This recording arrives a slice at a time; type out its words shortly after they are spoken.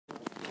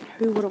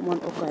Who wouldn't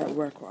want oka at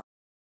work, right?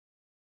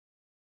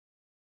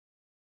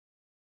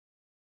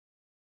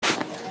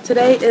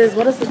 Today is,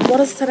 what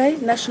is today?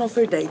 National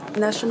Food Day.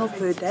 National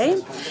Food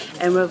Day.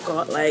 And we've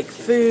got like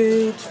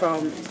food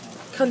from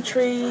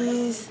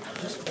countries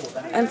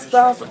and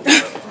stuff.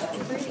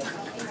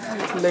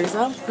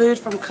 Leausa, food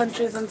from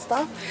countries and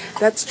stuff.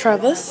 That's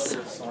Travis.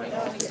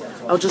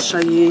 I'll just show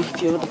you a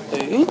few of the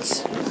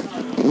foods.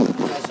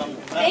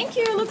 Thank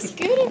you, looks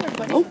good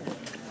everybody. Oh.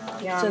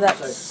 So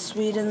that's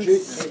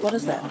Sweden's, what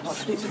is that?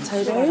 Sweet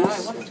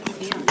potatoes,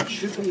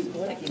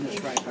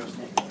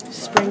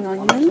 spring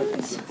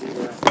onions,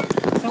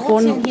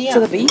 corn to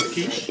the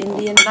beef,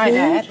 Indian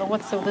food. But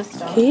what's all this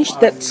stuff? Quiche,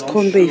 that's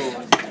corned beef.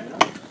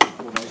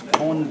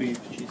 Corned beef.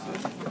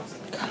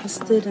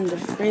 Custard in the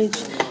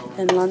fridge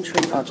and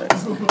lunchroom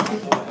projects.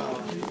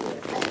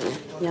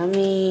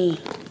 Yummy.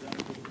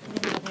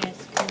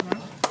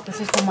 This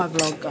is for my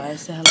vlog,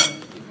 guys. Say hello.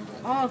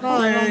 Oh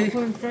god, I'm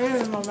putting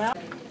food in my mouth.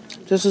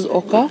 This is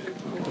oka.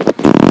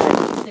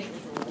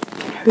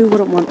 Who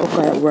wouldn't want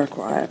oka at work,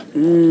 right?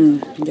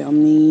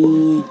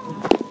 Yummy.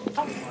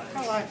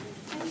 Hello.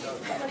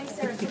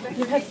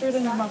 You've had food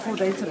in your mouth all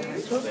day today,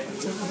 Rachel.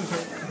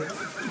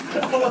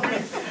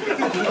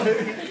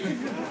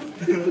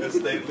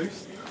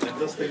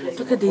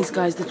 Look at these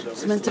guys,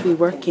 they're meant to be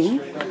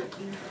working.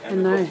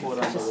 And no,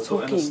 just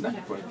talking.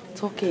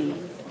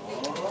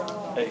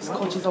 This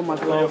coach on my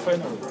vlog.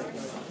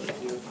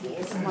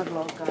 This is my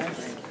vlog,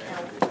 guys.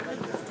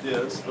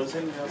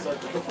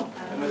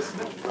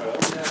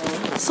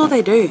 That's all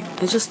they do.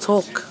 They just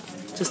talk.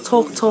 Just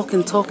talk.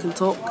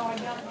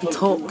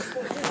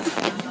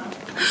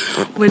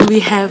 When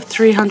we have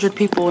 300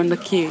 people in the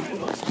queue.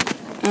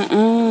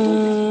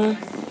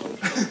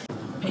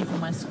 Pay for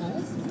my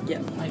school?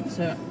 Yeah. Like,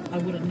 so I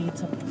wouldn't need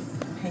to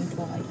pay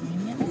for like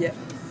union? Yeah.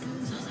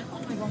 So I was like,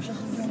 oh my gosh, this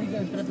is really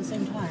good. But at the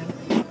same time,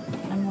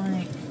 I'm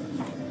like,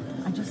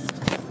 I just, you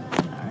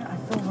know, I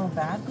feel real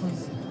bad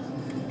because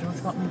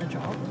George got me the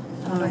job.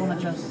 And I don't want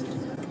to just,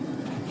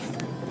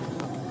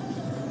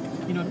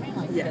 you know what I mean?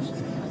 Like, yeah. that's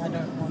just, I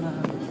don't want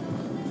to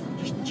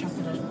just chuck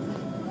it in.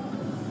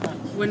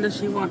 When do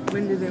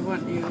they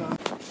want you?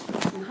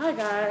 Hi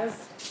guys.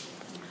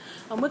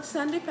 I'm with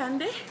Sandy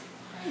Pandy.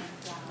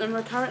 And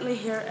we're currently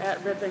here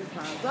at Red Bank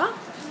Plaza.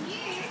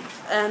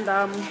 And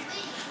I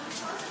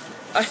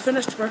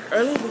finished work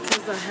early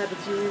because I had a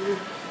few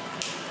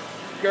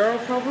girl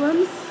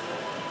problems.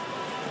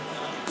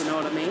 You know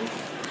what I mean?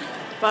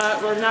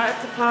 But we're now at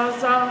the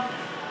plaza.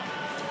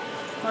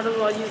 Might as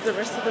well use the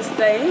rest of this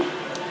day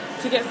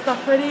to get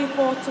stuff ready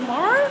for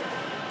tomorrow.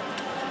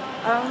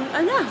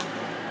 And yeah.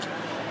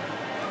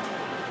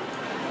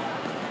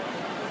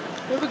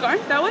 Where are we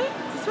going? That way?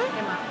 This way? Just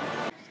gonna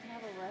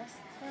have a rest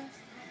first.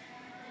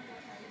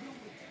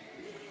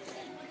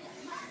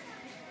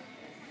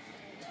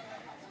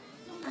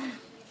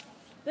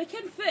 They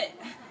can fit.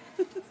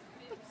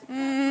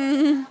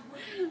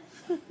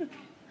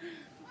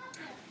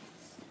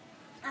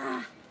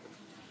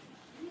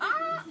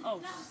 Oh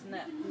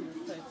snap,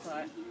 I'm so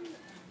tight.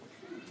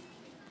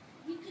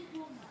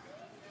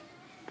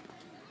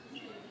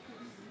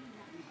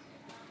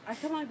 I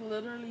can like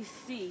literally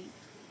see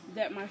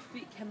that my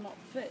feet cannot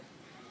fit.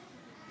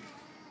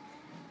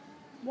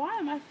 Why?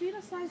 My feet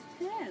are size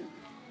 10.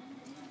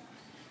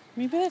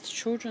 Maybe that's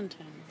children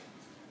 10.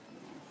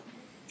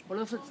 Well,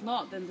 if it's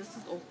not, then this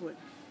is awkward.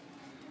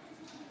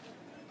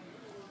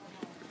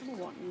 They don't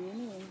want me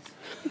anyways.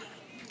 Try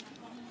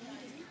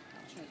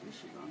this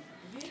shit on.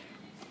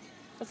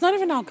 It's not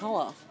even our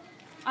colour.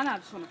 I know, I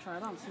just want to try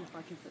it on, see if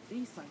I can fit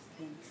these size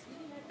 10s.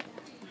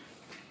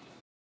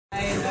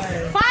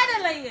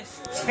 Finally!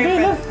 I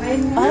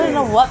don't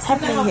know what's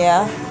happening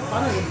here.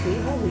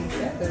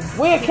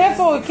 We're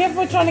careful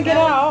trying to get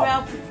out.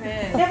 Well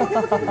prepared.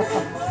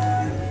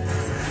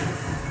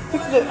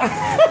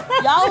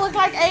 Y'all look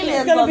like aliens.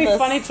 It's gonna on be this.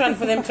 funny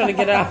for them trying to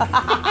get out.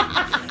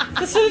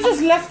 They should have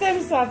just left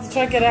themselves to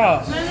try to get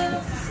out.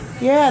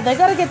 Yeah, they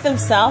gotta get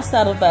themselves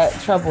out of that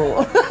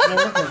trouble.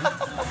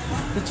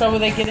 The trouble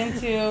they get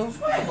into.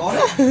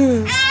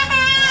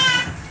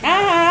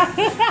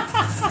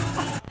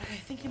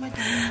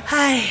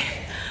 Hi,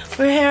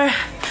 we're here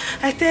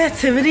at the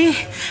activity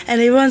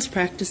and everyone's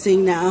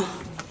practicing now.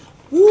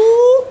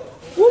 Whoop,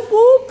 whoop,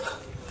 whoop,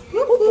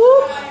 whoop,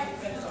 whoop.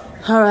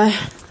 Alright,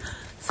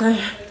 so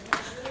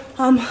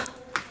I'm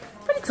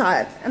pretty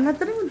tired and I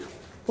didn't even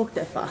walk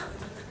that far,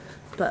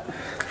 but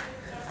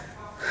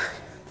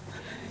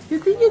you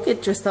think you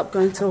get dressed up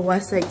going to a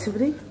YC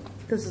activity?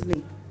 This is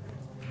me.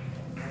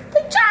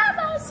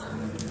 Pajamas!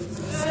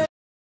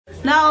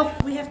 Now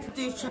we have to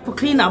do chapel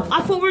cleanup.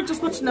 I thought we were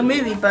just watching a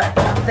movie, but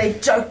they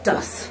joked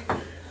us.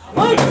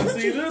 I didn't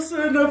see this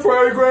in the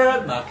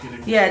program. Nah,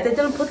 kidding. Yeah, they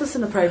didn't put this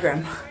in the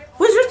program.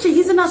 Where's Richie?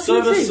 He's in our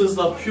team too. Service is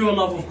the pure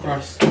love of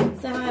Christ.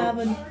 Say hi,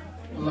 Alvin.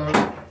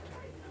 Hello.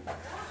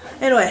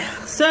 Anyway,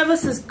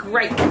 service is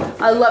great.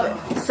 I love it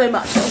so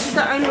much. This is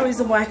the only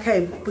reason why I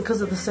came,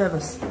 because of the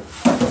service.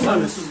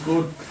 Service is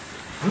good.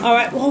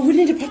 Alright, well we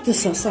need to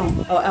practice our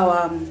song.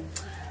 Our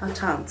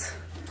chant.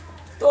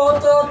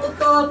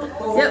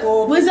 Yep,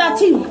 where's our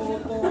team?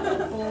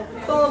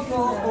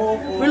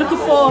 We're looking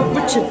for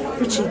Richie.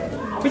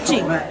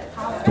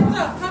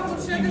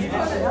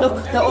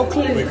 Look, they're all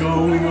clean. We're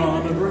going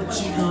on a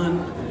Richie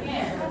hunt.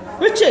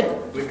 Richard.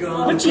 We're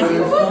going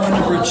to find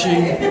a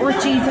Richie.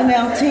 Richie's in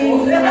our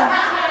team.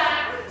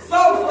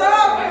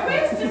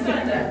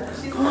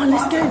 Come on,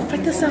 let's go.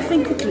 Practice our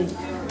thing quickly.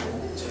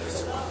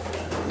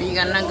 We're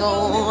gonna go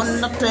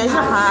on the treasure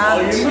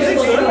hunt.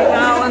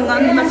 Going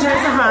on the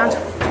treasure hunt.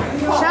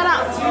 Shout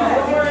out.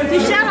 Do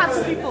shout out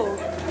to people.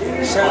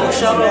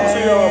 Shout out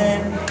to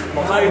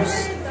my babes.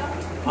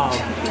 My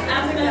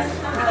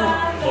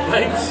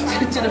babes.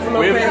 Jennifer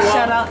Lopez,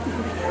 shout out.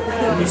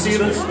 You see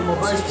this? My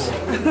baseball.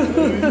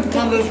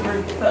 Come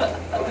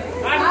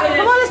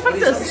on, let's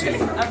practice.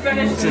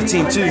 It's a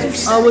team 2.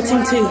 Oh, we're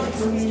team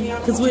 2.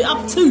 Because we're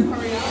up 2.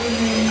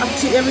 Up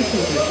to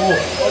everything.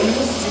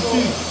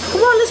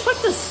 Come on, let's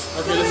practice.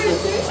 Okay, let's go.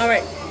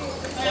 Alright.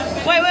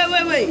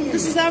 Wait.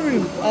 This is our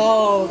room.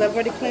 Oh, they've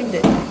already claimed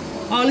it.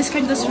 Oh, let's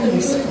claim this room.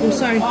 Oh,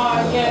 sorry.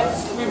 Oh,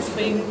 yeah, room's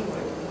clean.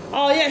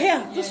 Oh, yeah,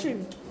 here. This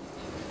room.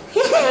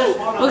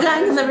 We're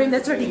going in the room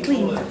that's already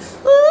clean. Ooh.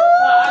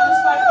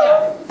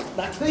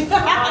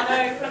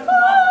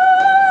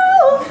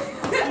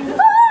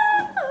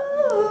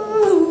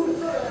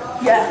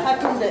 Yeah, I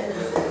cleaned it.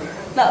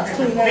 That's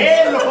clean.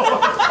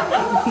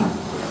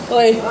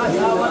 Oi.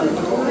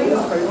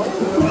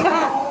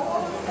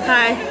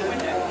 Hi.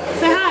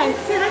 Say hi.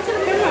 Say hi to the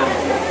camera.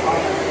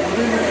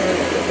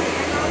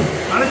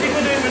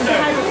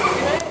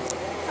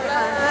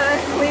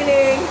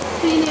 Cleaning.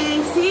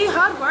 See,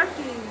 hard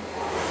working.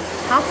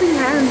 Helping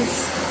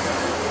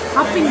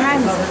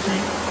hands.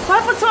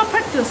 What for top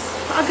practice?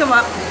 I'll give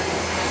up.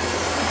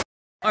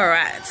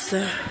 Alright,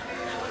 so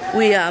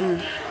we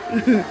I'm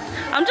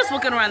just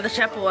walking around the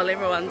chapel while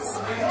everyone's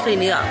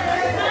cleaning up.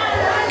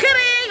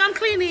 Kidding, I'm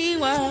cleaning,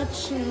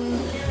 watching.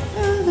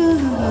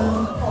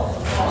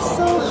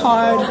 So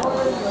hard.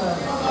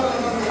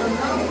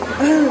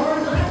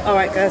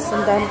 Alright guys,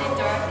 I'm done.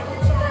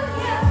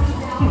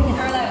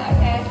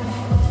 Okay.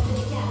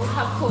 We'll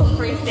have full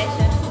free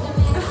session.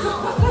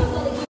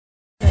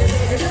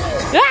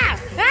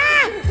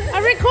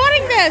 I'm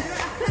recording this!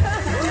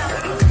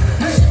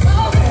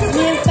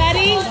 Me and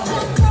Fatty.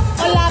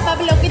 Hola,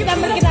 Babalokita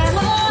Merkita.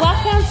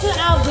 Welcome to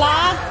our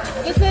vlog.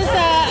 This is the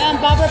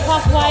Barbara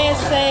Park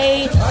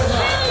YSA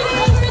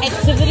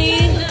activity.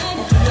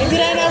 If you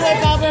don't know where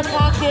Barbara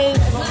Park is,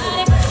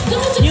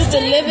 you've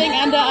been living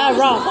under a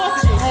rock.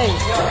 Hey,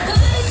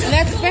 and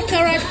that's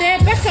Becca right there.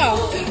 Becca!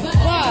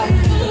 Wow.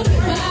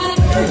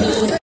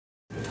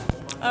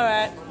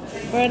 Alright,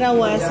 we're in our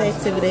YSA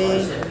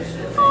activity.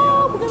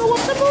 Oh, we're gonna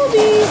watch the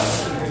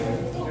movies.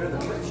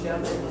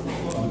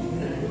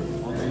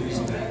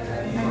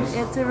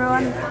 It's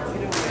everyone.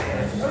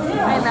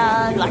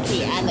 Hello,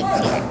 lucky and a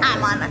chair.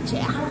 I'm on a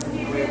chair.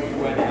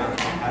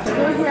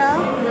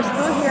 We're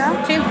still here.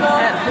 Temple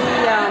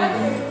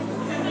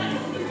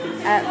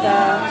at the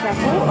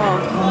chapel. Oh,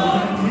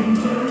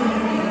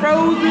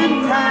 frozen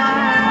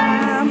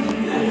time.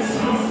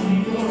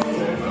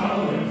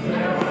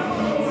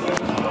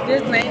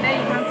 There's Nene. You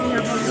can't see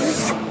her from here.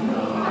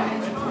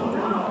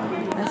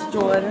 That's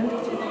Jordan.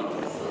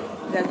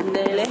 That's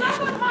Lily.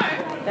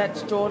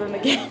 That's Jordan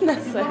again.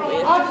 That's so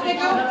weird. Oh, did they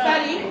go with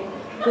Fatty?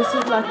 This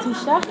is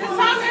Latisha.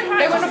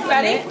 They went with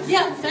Fatty?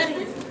 Yeah,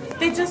 Fatty.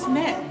 They just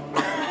met.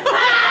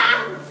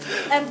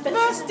 And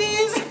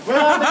Besties.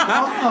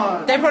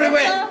 They probably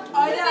went.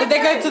 Did they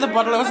go to the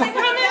bottle or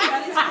something?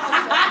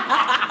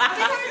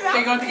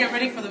 They're going to get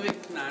ready for the week.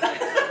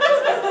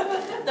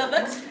 No.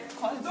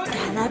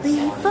 Gonna be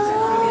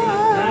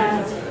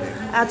fun.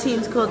 Our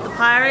team's called the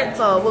Pirates,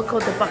 or we're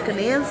called the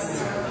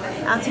Buccaneers.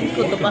 Our team's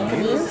called the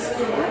Buccaneers.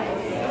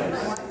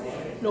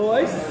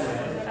 Nice.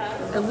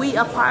 And we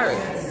are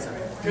pirates.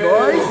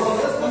 Nice.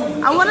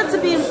 I wanted to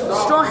be in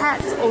straw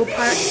hats or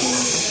pirate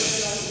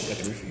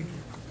team.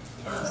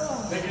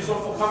 Thank you so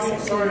much for coming.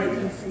 Sorry,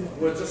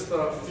 we're just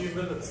a few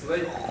minutes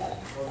late on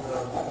the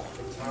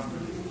time.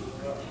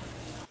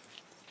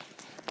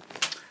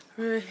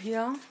 We're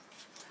here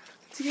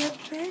to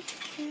get ready.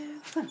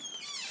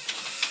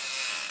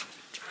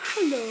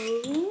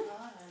 Hello.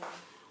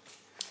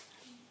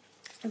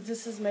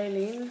 This is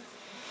Maylene.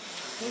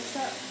 What's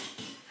that?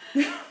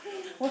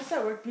 What's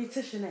that word?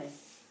 Beautician, eh?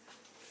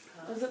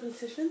 Was it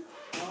beautician?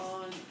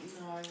 Oh,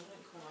 no, I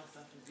wouldn't call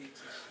myself a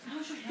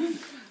beautician.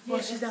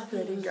 Well, she's our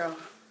wedding girl.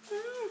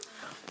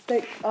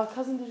 Like,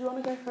 cousin, did you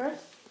want to go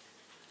first?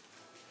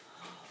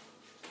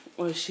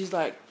 Well, she's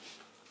like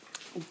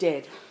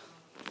dead.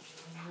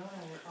 No,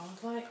 I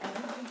was like, I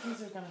don't think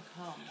these are going to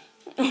come.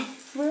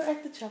 We're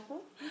at the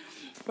chapel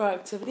for our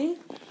activity.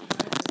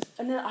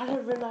 And then I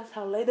didn't realize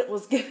how late it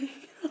was getting.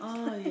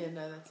 Oh, yeah,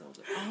 no, that's all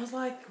good. I was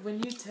like,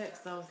 when you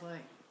text, I was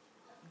like,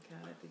 okay,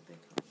 I don't think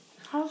they're coming.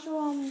 How's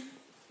your,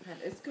 Man,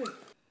 it's good.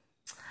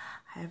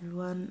 Hi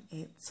everyone,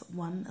 it's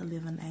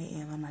 1:11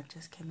 a.m. and I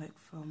just came back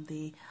from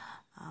the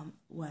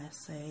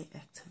YSA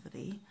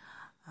activity.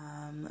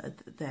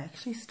 They're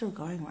actually still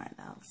going right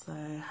now, so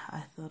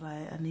I thought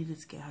I needed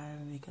to get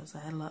home because I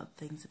had a lot of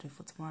things to do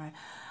for tomorrow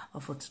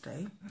or for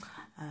today,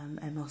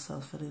 and also I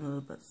was feeling a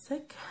little bit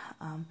sick,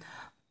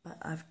 but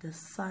I've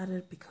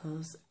decided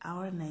because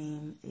our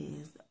name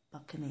is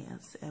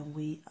Buccaneers and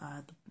we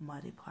are the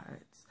Mighty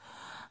Pirates,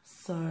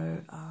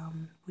 so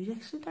we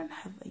actually don't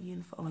have a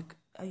uniform, like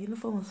a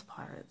uniform as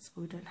pirates,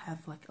 but we don't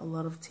have like a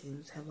lot of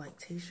teams have like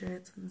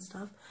t-shirts and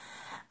stuff,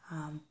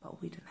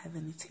 but we don't have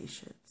any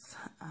t-shirts.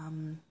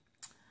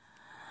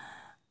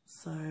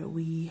 So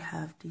we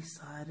have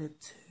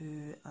decided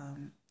to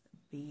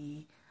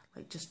be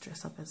like just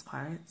dress up as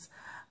pirates.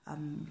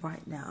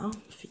 Right now,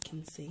 if you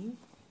can see,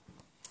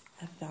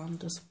 I found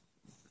this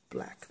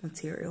black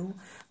material,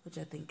 which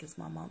I think is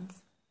my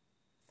mum's,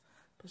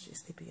 but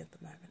she's sleeping at the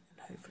moment and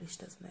hopefully she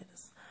doesn't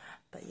notice.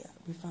 But yeah,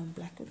 we found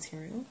black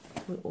material.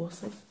 We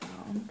also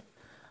found,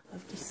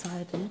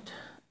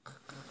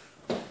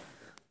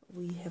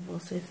 we have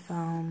also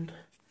found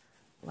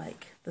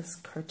like this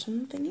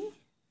curtain thingy.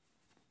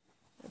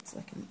 It's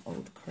like an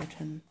old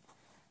curtain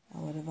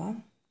or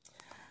whatever.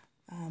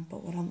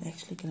 But what I'm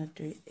actually going to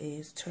do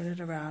is turn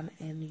it around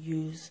and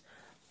use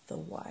the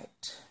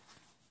white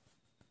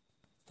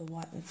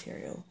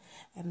material.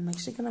 And I'm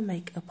actually going to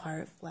make a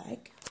pirate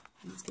flag.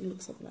 It's going to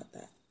look something like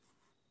that.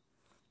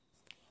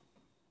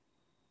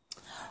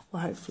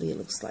 Well, hopefully it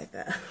looks like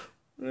that.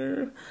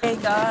 Hey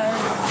guys.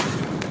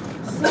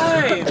 So,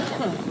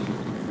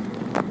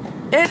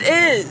 it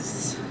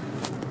is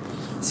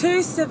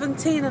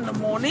 2:17 in the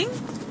morning.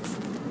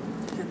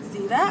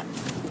 That,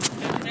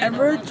 and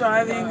we're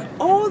driving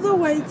all the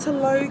way to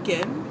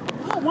Logan.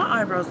 Oh, my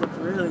eyebrows look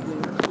really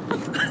good.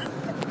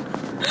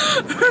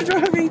 We're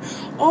driving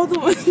all the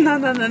way. No.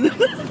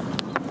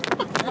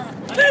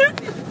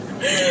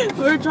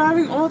 We're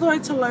driving all the way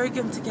to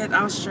Logan to get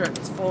our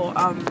shirts for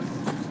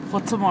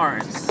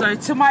tomorrow. So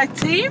to my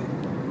team,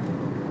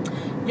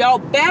 y'all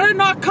better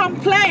not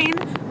complain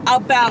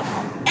about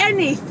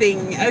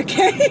anything,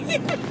 okay?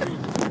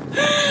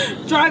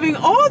 Driving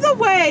all the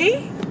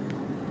way.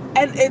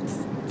 And it's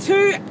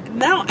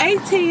now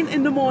 18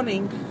 in the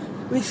morning.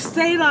 We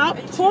stayed up,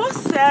 poor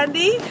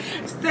Sandy,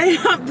 stayed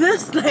up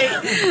this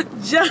late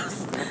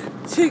just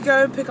to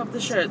go and pick up the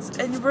shirts.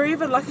 And we're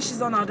even lucky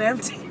she's on our damn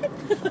team.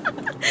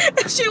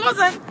 If she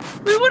wasn't,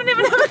 we wouldn't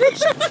even have any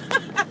shirts.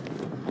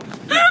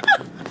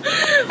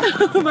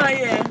 But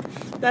yeah,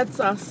 that's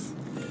us.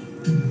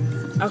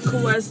 Our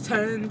cool as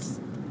tones.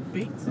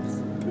 Beats.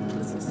 What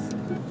is this?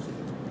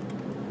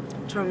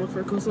 I'm trying to look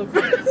for a cool song.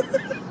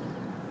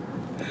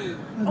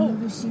 I've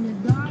never seen a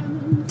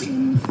diamond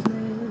in the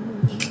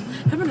flesh.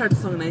 Haven't heard the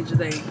song in ages,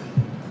 eh? It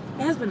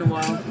has been a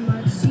while.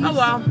 Oh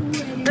well,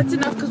 that's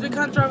enough because we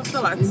can't drive with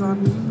the lights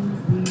on.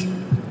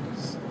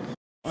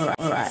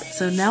 Alright,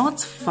 so now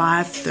it's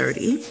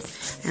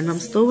 5:30 and I'm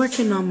still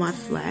working on my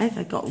flag.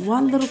 I got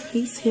one little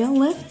piece here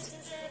left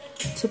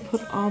to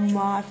put on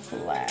my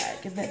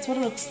flag, and that's what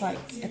it looks like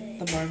at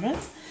the moment.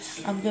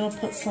 I'm gonna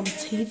put some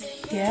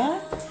teeth here.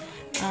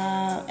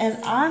 And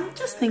I'm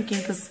just thinking,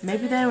 because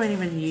maybe they won't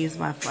even use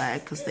my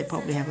flag because they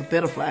probably have a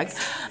better flag,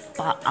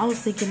 but I was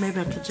thinking maybe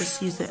I could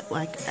just use it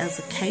like as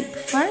a cape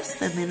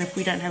first, and then if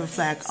we don't have a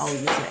flag, I'll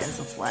use it as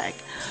a flag.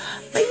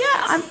 But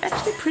yeah, I'm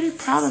actually pretty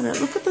proud of it.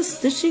 Look at the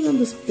stitching on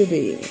this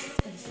baby.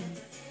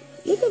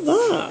 Look at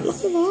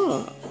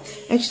that.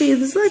 Actually,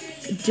 there's like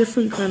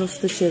different kind of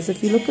stitches.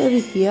 If you look over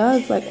here,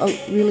 it's like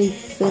really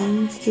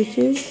thin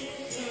stitches.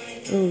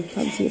 Oh, you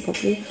can't see it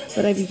properly.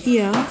 But over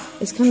here,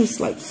 it's kind of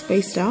like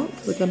spaced out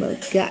because we're going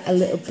to get a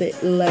little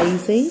bit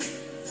lazy.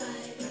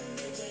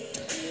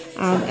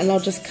 And I'll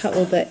just cut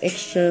all the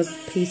extra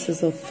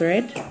pieces of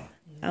thread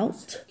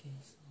out.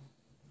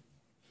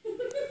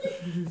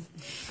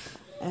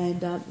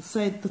 And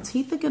so the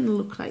teeth are going to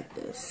look like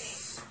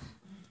this.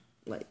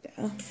 Like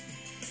that.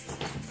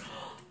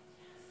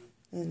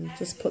 And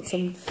just put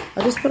some,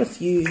 I'll just put a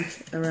few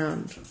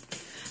around.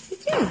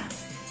 But yeah.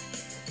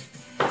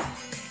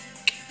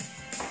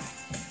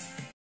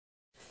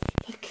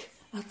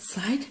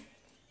 Outside,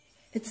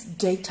 it's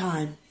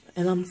daytime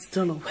and I'm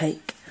still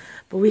awake,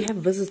 but we have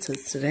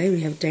visitors today.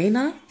 We have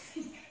Dana,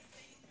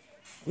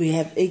 we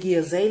have Iggy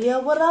Azalea.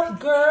 What up,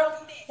 girl?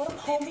 What up,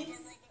 homie?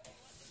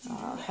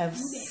 Have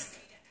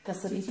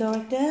Casalito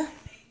right there,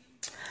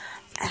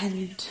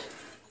 and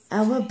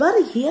our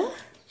buddy here,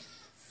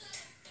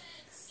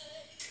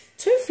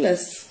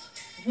 Toothless.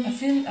 I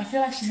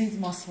feel like she needs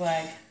more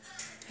swag.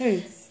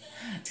 Who?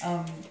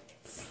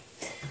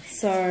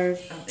 So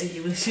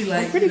She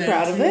like, I'm pretty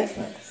proud of it.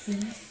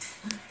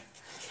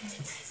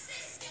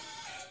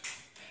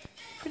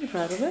 Pretty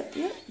proud of it,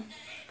 yeah.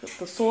 Got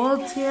the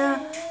swords here.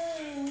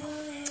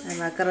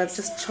 And I gotta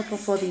just chop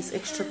off all these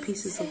extra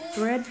pieces of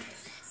thread.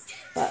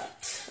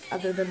 But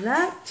other than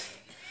that,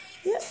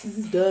 yeah,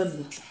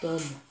 done.